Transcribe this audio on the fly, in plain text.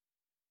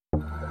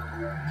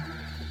What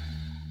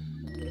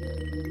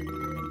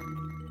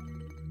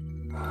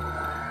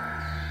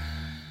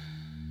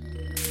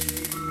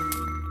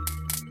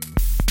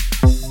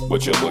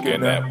you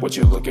looking at? What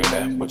you looking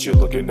at? What you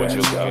looking at? What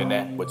you looking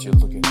at? What you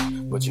looking at?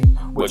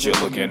 What you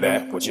looking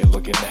at? What you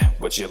looking at?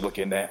 What you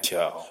looking at,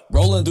 yo?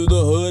 Rolling through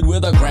the hood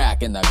with a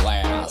crack in the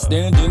glass.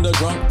 Stand in the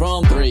trunk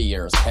from 3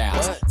 years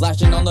past.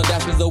 Flashing on the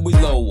dash cause always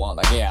low on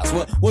the gas.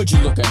 What you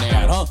looking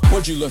at, huh?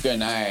 What you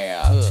looking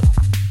at?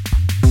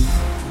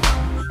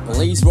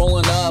 Police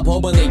rolling up,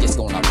 hoping they just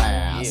gonna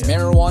pass.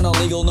 Marijuana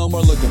legal, no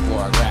more looking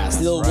for grass.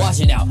 Still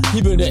watching out,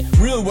 keeping it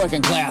real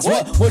working class.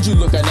 What you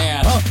looking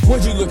at, huh?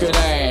 What you looking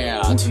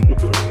at?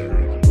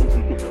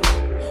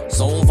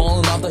 Soul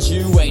falling off the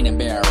shoe, ain't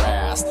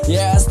embarrassed.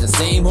 Yeah, it's the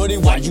same hoodie,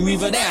 why'd you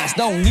even ask?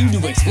 Don't need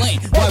to explain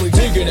why we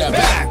taking it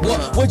back.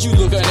 What you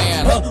looking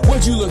at, huh?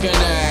 What you looking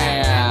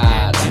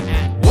at?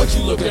 What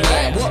you looking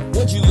at?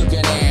 What you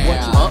looking at?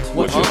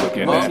 What you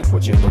looking at?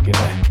 What you looking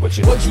at? What you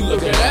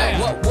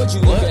looking at? What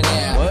you looking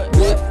at?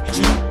 What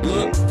you looking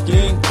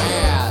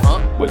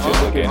at? What you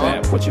looking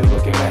at? What you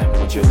looking at? What you looking at?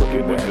 What you looking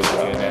at?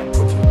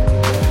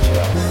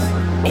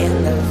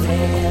 In the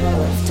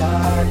veil of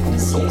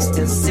darkness, you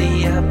still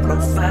see a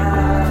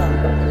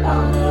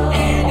profile,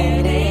 and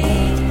it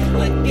ain't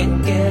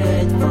looking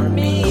good for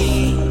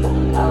me,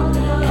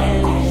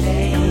 and it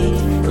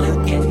ain't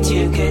looking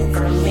too good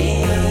for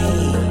me,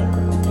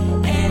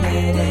 and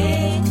it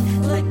ain't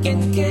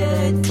looking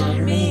good for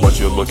me. What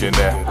you looking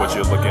at? What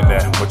you looking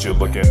at? What you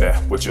looking at?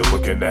 What you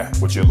looking at?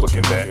 What you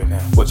looking at?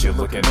 What you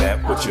looking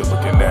at? What you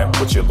looking at?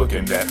 What you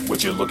looking at?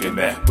 What you looking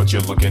at? What you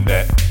looking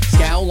at?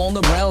 Scowl on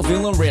the brow,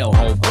 feeling real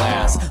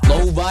hopeless.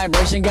 Low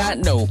vibration, got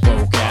no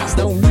focus.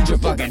 Don't need your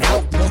fucking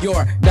help,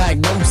 your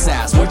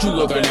diagnosis. What you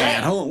looking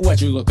at? Huh? What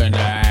you looking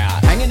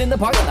at? Hanging in the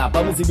parking lot,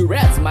 bumming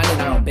cigarettes,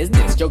 minding our own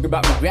business, joking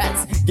about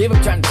regrets. Gave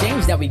up trying to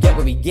change, now we get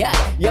what we get.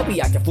 Yeah,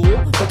 we act a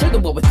fool, but you're the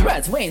one with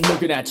threats. We ain't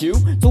looking at you,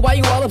 so why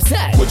you all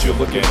upset? What you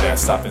looking at?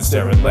 Stop and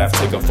stare and laugh.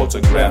 Take a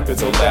photograph,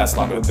 it'll last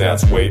longer.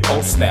 That's wait,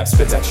 oh snap.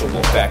 Spit actual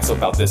facts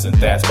about this and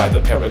that. By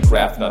the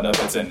paragraph, none of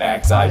it's an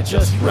act. I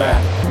just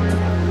rap.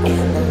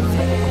 In the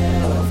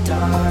veil of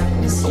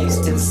darkness, you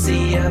still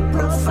see a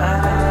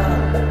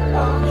profile,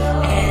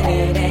 and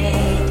it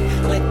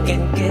ain't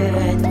looking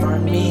good for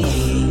me,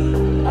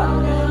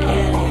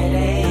 and it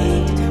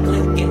ain't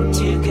looking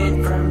too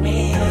good for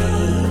me,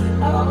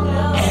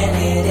 and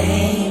it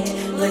ain't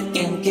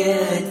looking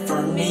good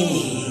for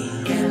me.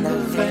 In the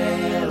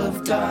veil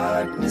of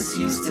darkness,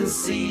 you still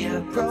see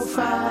a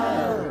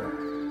profile,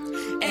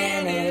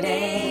 and it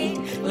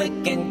ain't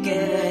looking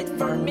good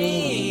for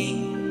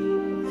me,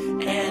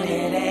 and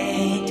it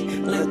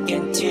ain't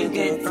looking too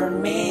good for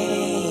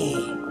me,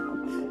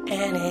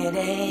 and it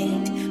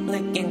ain't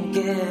looking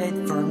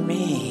good for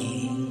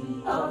me.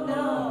 Oh no.